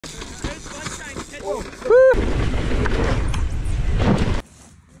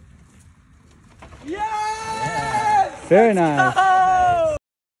Yes! Very nice. Go!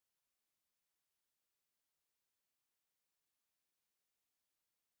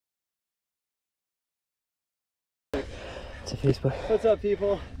 To Facebook. What's up,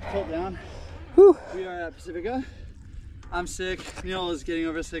 people? Hold down. Whew. We are at Pacifica. I'm sick. Neil is getting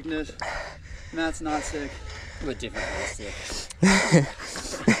over sickness. Matt's not sick. But different kind of sick.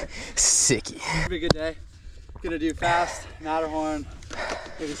 Sicky. It'll be a good day. Gonna do fast, Matterhorn.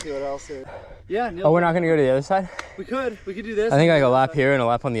 Maybe see what else here. Yeah, Neil. Oh, we're not gonna go to the other side? We could do this. I think like a lap here and a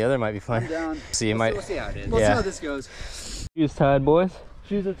lap on the other might be fun. I'm down. See, you might. We'll see how it is. Let's see how this goes. Shoes tied, boys.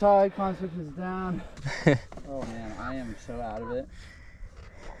 Shoes are tied, con switch is down. Oh man, I am so out of it.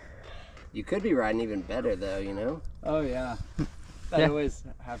 You could be riding even better though, you know? Oh yeah. That always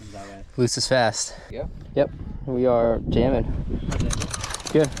happens that way. Loose is fast. Yeah. Yep. We are jamming.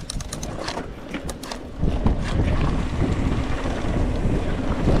 Good.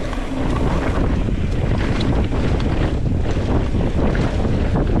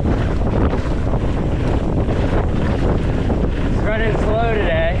 It's running slow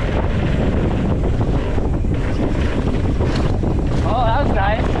today. Oh, that was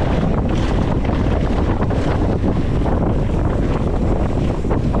nice.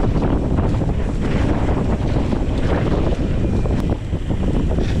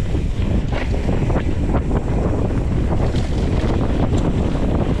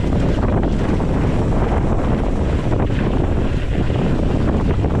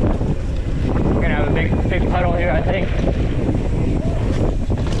 Big puddle here, I think.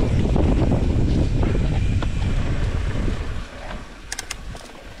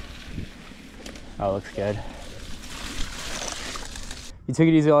 Oh, looks good. You took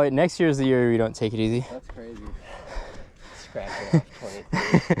it easy all right. Next year's the year you don't take it easy. That's crazy. Scratch it off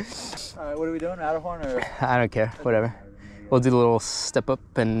 23. Alright, what are we doing? Matterhorn or? I don't care, whatever. We'll do the little step up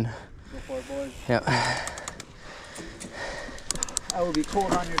and... Go for it, boys. Yeah. I will be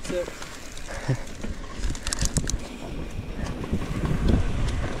cold on your tip.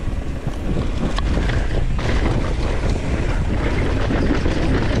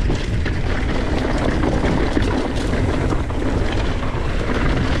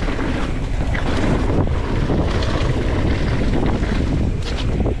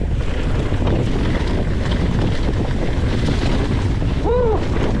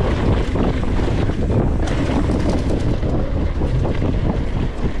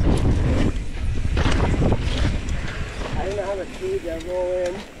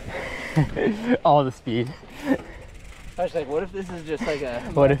 All the speed. I was like, what if this is just like a...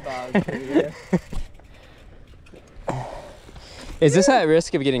 What if... Is this at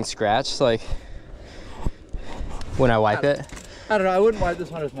risk of getting scratched, like, when I wipe it? I don't know, I wouldn't wipe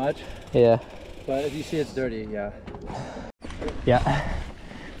this one as much. Yeah. But if you see it's dirty, yeah. Yeah.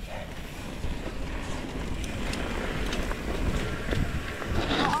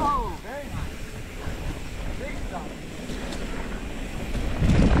 Oh, very nice. Big stuff.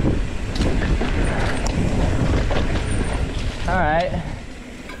 All right.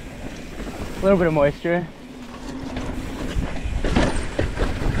 A little bit of moisture.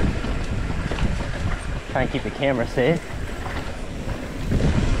 Try and keep the camera safe.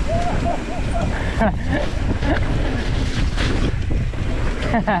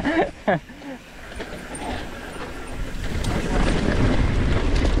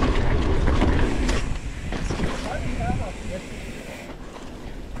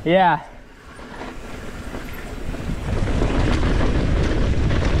 Yeah.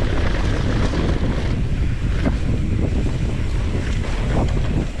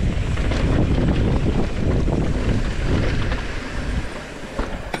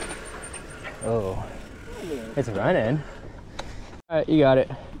 Oh, it's running. All right, you got it.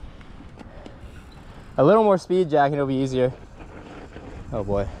 A little more speed, Jack, and it'll be easier. Oh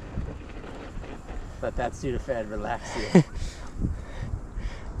boy. Let that Sudafed relax you.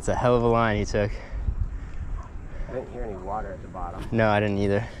 It's a hell of a line he took. I didn't hear any water at the bottom. No, I didn't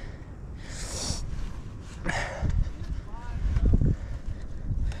either.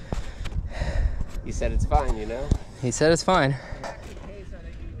 You said it's fine, you know? He said it's fine.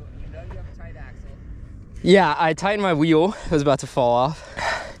 Yeah, I tightened my wheel. It was about to fall off.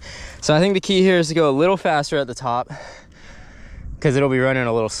 So I think the key here is to go a little faster at the top because it'll be running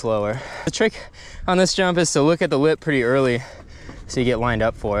a little slower. The trick on this jump is to look at the lip pretty early so you get lined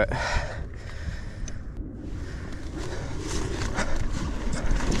up for it.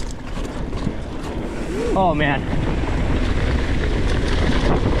 Oh man.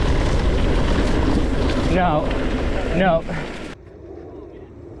 No, no.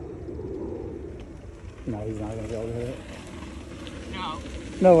 No, he's not gonna be able to hit it. No.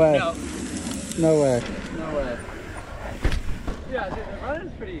 No way. No. No way. No way. Yeah, dude, the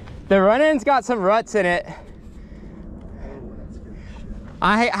run-in's pretty... The run-in's got some ruts in it.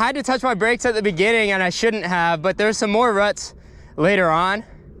 I had to touch my brakes at the beginning and I shouldn't have, but there's some more ruts later on.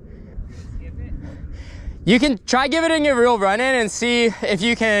 You can try giving it a real run-in and see if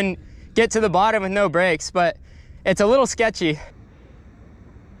you can get to the bottom with no brakes, but it's a little sketchy.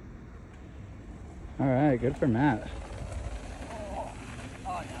 All right, good for Matt.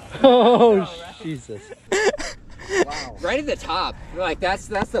 Oh, Jesus. Wow. Right at the top. Like that's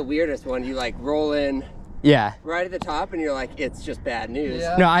the weirdest one. You like roll in Yeah. right at the top and you're like, it's just bad news.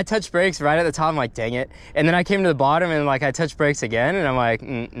 Yeah. No, I touched brakes right at the top. I'm like, dang it. And then I came to the bottom and like I touched brakes again and I'm like,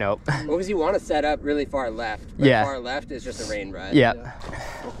 nope. Well, because you want to set up really far left. But Yeah. far left is just a rain rut. Yeah.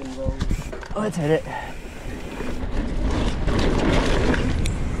 Open roll. Oh, let's hit it.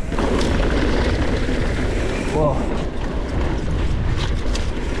 Whoa.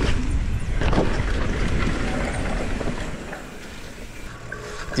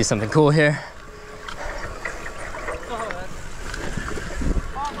 Do something cool here.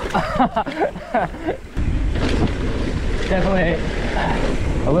 Definitely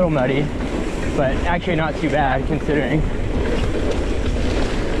a little muddy, but actually not too bad considering.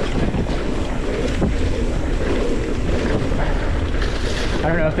 I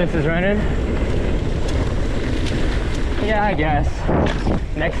don't know if this is running. Yeah, I guess.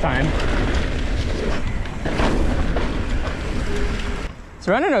 Next time. It's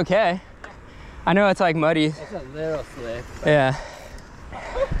running okay. I know it's like muddy. It's a little slick. Yeah.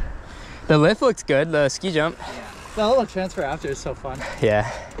 The lift looks good, the ski jump. Yeah. The little transfer after is so fun.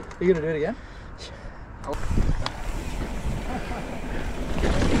 Yeah. You gonna do it again?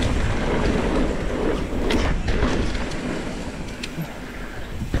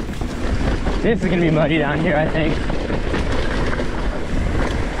 This is gonna be muddy down here, I think.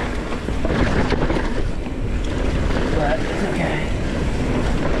 But it's okay.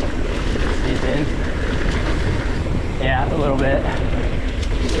 Squeeze in. Yeah, a little bit.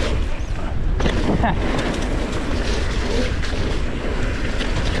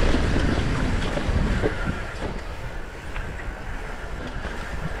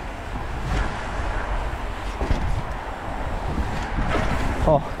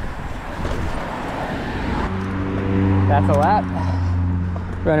 Oh. That's a lap.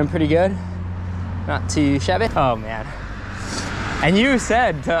 Running pretty good. Not too shabby. Oh man. And you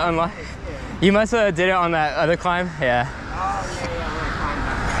said to unlock. You must have did it on that other climb. Yeah. Oh,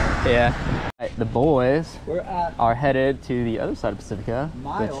 yeah. Yeah. Right, the boys We're are headed to the other side of Pacifica.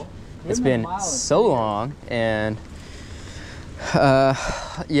 Mile. It's been so long and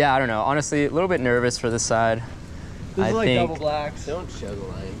yeah, I don't know. Honestly, a little bit nervous for this side. This I is like think double blacks. Don't show the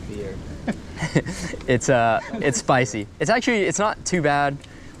line beer. it's spicy. It's not too bad.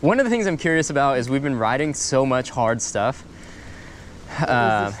 One of the things I'm curious about is we've been riding so much hard stuff. Is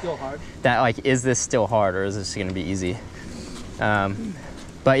this still hard? That like, is this still hard or is this gonna be easy?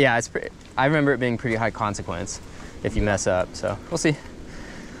 But yeah, I remember it being pretty high consequence if you mess up. So we'll see.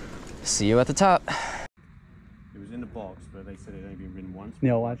 See you at the top. It was in the box, but they said it only been ridden once.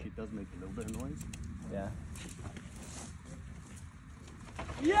 Neil, watch. It does make a little bit of noise. Yeah.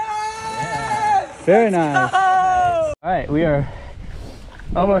 Very nice. All right, we are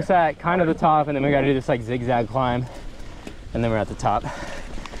almost at kind of the top, and then we got to do this like zigzag climb, and then we're at the top.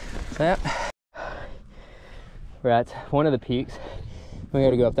 So yeah, we're at one of the peaks. We got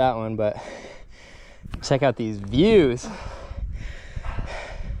to go up that one, but check out these views.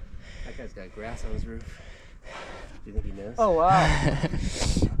 That guy's got grass on his roof. Do you think he knows? Oh wow.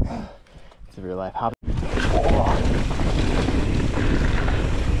 It's a real life hop.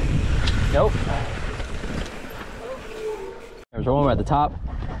 Nope. There's one at the top.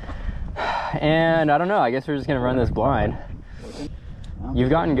 And I don't know, I guess we're just gonna run this blind. You've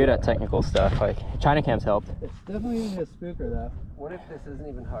gotten good at technical stuff, like China Camp's helped. It's definitely a spooker though. What if this isn't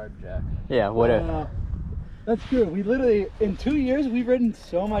even hard, Jack? Yeah, what if? That's true. We literally, in 2 years, we've ridden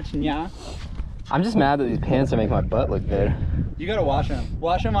so much nya. I'm just mad that these pants are making my butt look good. You gotta wash them.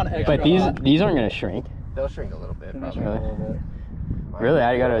 Wash them on extra But these hot. aren't gonna shrink. They'll shrink a little bit, They're not probably. shrink a little bit. Really?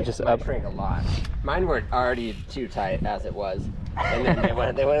 I gotta just Might up. shrink a lot. Mine were already too tight as it was. And then they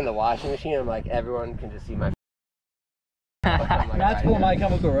went in the washing machine. I'm like, everyone can just see my. I'm like, That's I full know. My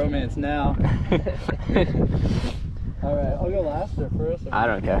Chemical Romance now. All right, I'll go last or first. I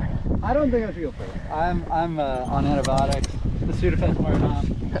don't care. I don't think I should go first. I'm on antibiotics. The Sudafed's wearing off.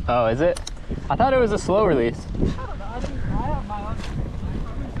 Oh, is it? I thought it was a slow release. I don't know. I have my own.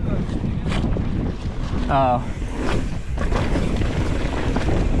 Oh.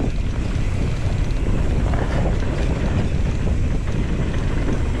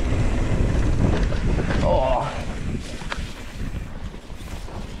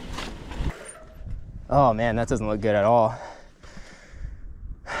 Oh man, that doesn't look good at all.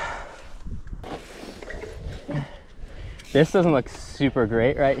 This doesn't look super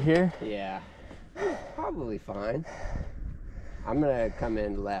great right here. Yeah, probably fine. I'm gonna come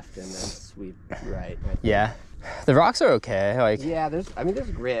in left and then sweep right. Yeah, the rocks are okay. Like, yeah, there's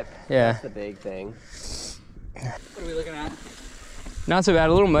grip. Yeah, that's the big thing. What are we looking at? Not so bad.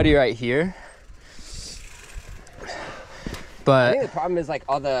 A little muddy right here, but I think the problem is like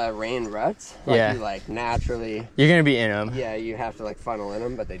all the rain ruts. Like, yeah, you like naturally. You're gonna be in them. Yeah, you have to like funnel in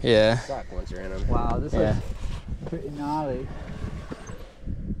them, but they just suck once you're in them. Wow, this looks pretty gnarly.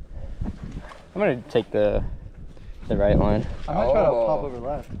 I'm gonna take the right line. I might try to pop over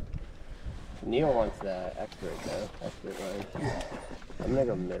left. Neil wants the expert line. I'm gonna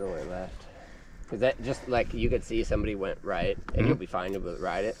go middle or left. Cause that just like you could see somebody went right, and you'll be fine to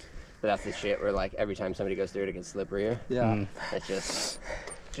ride it. But that's the shit where like every time somebody goes through it, it gets slipperier. Yeah. It's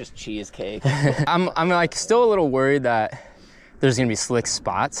just cheesecake. I'm like still a little worried that there's gonna be slick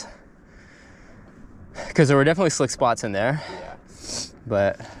spots, because there were definitely slick spots in there. Yeah.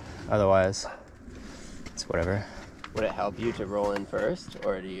 But otherwise, it's whatever. Would it help you to roll in first,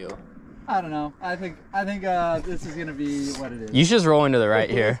 or do you? I don't know. I think this is gonna be what it is. You should just roll into the right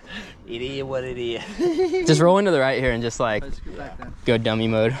here. It is what it is. Just roll into the right here and just like go dummy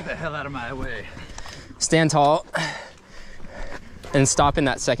mode. Get the hell out of my way. Stand tall and stop in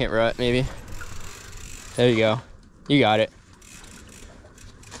that second rut maybe. There you go. You got it.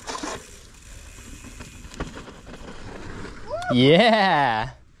 Yeah.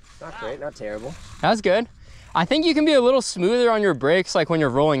 Not great, not terrible. That was good. I think you can be a little smoother on your brakes, like when you're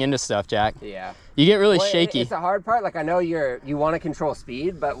rolling into stuff, Jack. Yeah. You get really shaky. It's the hard part. Like I know you want to control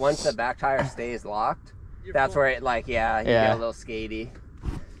speed, but once the back tire stays locked, that's where it like you get a little skatey.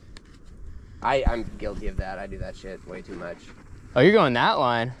 I'm guilty of that. I do that shit way too much. Oh, you're going that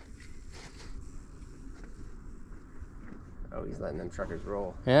line. Oh, he's letting them truckers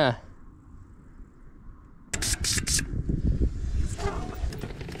roll. Yeah.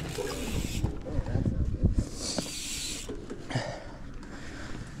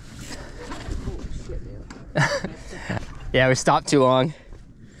 Yeah, we stopped too long.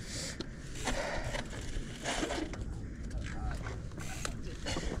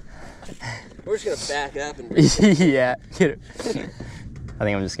 We're just gonna back up and yeah, get it. I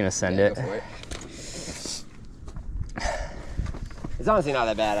think I'm just gonna send it. Go for it. It's honestly not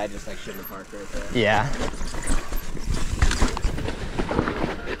that bad. I just like shouldn't have parked right there. Yeah.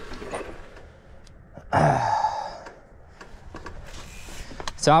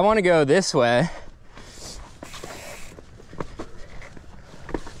 So I want to go this way.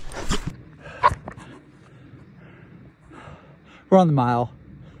 We're on the mile.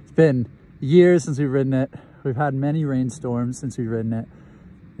 It's been years since we've ridden it. We've had many rainstorms since we've ridden it.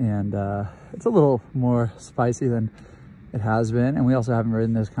 And it's a little more spicy than it has been. And we also haven't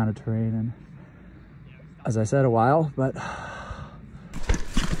ridden this kind of terrain in, as I said, a while. But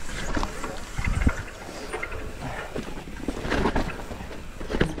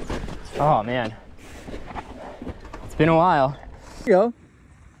oh man, it's been a while. here you go.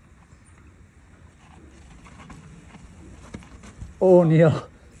 Oh, Neil.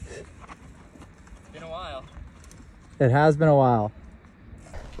 It's been a while. It has been a while.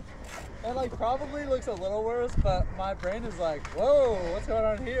 It like probably looks a little worse, but my brain is like, whoa, what's going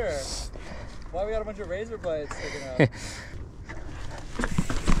on here? Why we got a bunch of razor blades sticking up?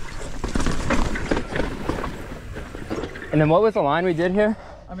 And then what was the line we did here?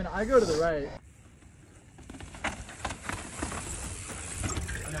 I mean, I go to the right.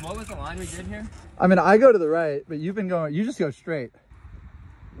 And then what was the line we did here? I mean, I go to the right, but you've been going, you just go straight.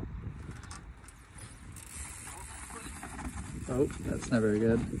 Oh, that's not very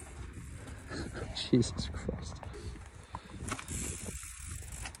good. Jesus Christ.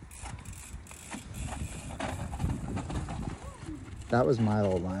 That was my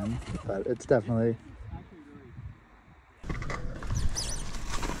old line, but it's definitely...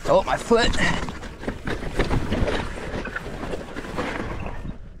 Oh, my foot.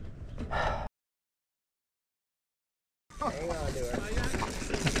 Hang on to her.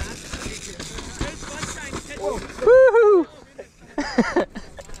 Woohoo!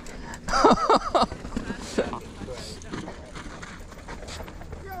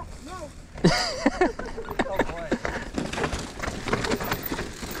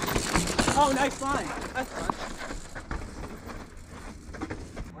 Oh, nice line. That's fun.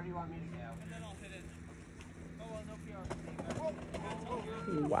 Where do you want me to go? And then I'll hit it. Oh, well, no PR.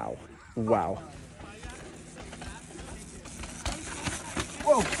 Wow. Wow.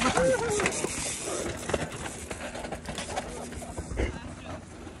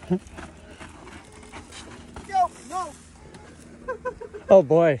 Oh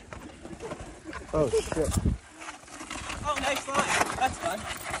boy. Oh shit. Oh, nice line. That's fun.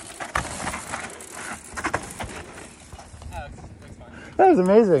 Oh, looks fun. That was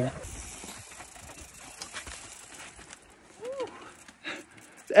amazing.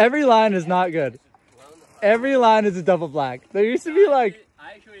 Every line is not good. Every line is a double black. There used to be like...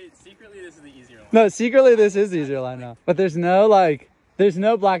 Actually, secretly, this is the easier line. No, secretly this is the easier line now. But there's no like... There's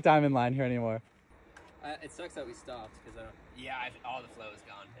no black diamond line here anymore. It sucks that we stopped because I don't... Yeah, all the flow is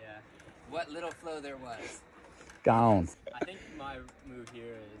gone. Yeah. What little flow there was. Gone. I think my move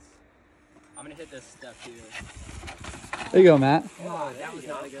here is... I'm going to hit this step here. There you go, Matt. Oh, that was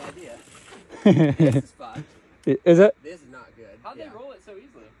not a good idea. Is This is fun. it? This is not good. How'd they roll it so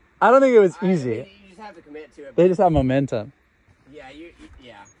easily? I don't think it was I mean, easy. you just have to commit to it. They just have momentum. Yeah,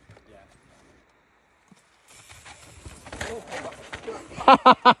 yeah.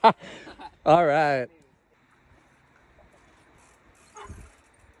 All right.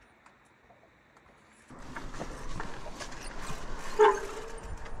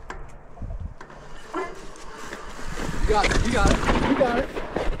 You got it. You got it. You got it.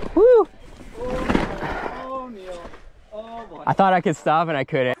 Woo! Oh, Neil. Oh, boy. I thought I could stop and I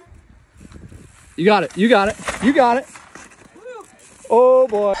couldn't. You got it. You got it. You got it. Oh,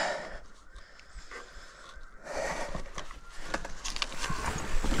 boy.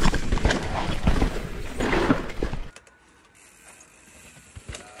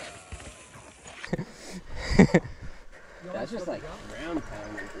 That's just like round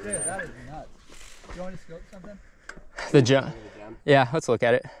pounding. Dude, that is nuts. You want to scope something? The jump. Yeah, let's look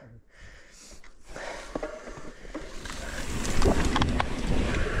at it.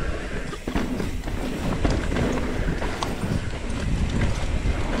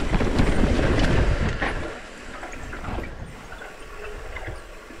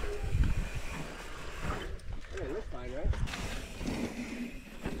 It looks fine, right?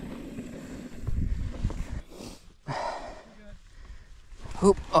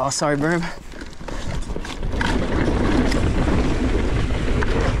 Oop. Oh, sorry, Berm.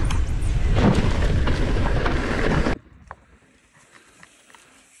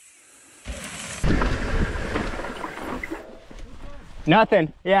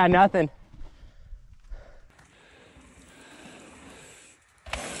 Nothing. Yeah, nothing.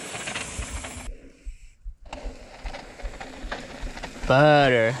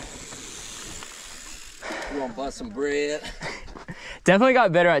 Butter. You want to bust some bread? Definitely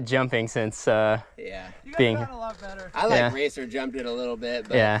got better at jumping since Yeah. being a lot better. I like Yeah. racer jumped it a little bit,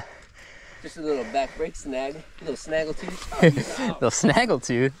 but yeah. just a little back brake snag, a little snaggle tooth. Little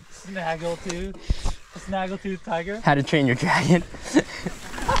snaggletooth. Snaggletooth. A snaggletooth tiger. How to Train Your Dragon.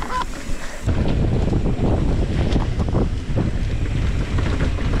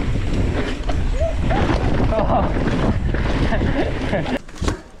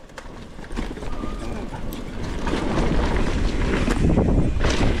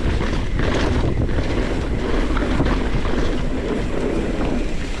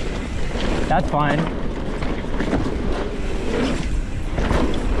 That's fine.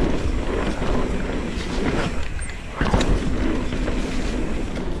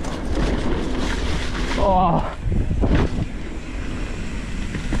 Oh.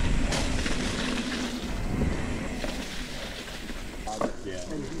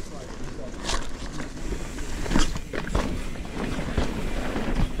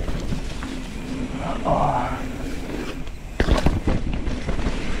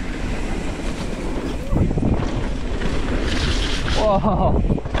 Whoa.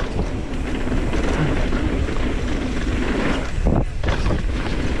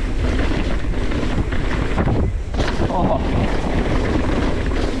 Oh.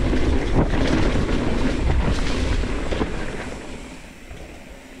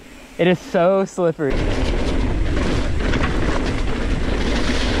 It is so slippery.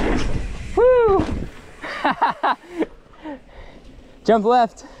 Woo! Jump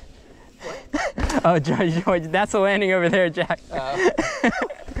left. Oh, George, that's the landing over there, Jack. Oh,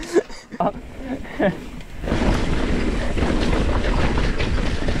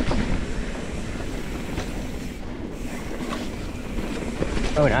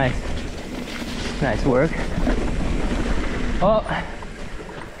 nice. Nice work. Oh,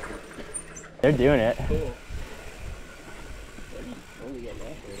 they're doing it. Cool. Only getting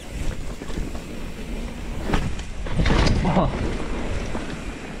after it. Oh.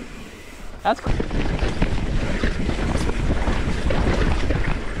 That's cool.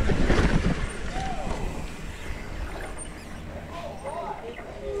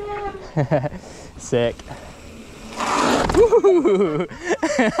 Sick. Woo!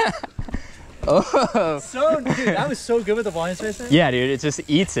 Oh. So, dude, that was so good with the volume spacer. Yeah, dude, it just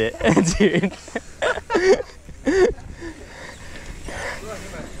eats it, dude.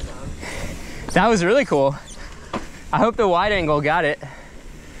 That was really cool. I hope the wide angle got it.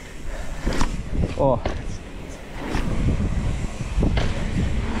 Oh.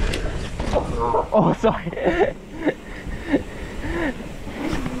 Oh, sorry.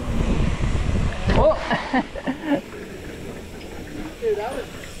 Oh. Dude,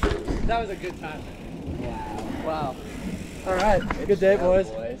 that was a good time. Wow. All right. Good day, boys.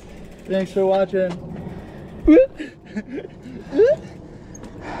 Thanks for watching.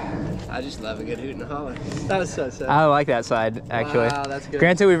 I just love a good hoot and holler. That was so sick. I like that side, actually. Wow, that's good.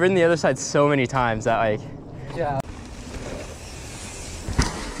 Granted, we've ridden the other side so many times that, like... Yeah.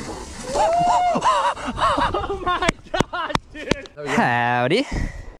 Oh my god, dude! Howdy.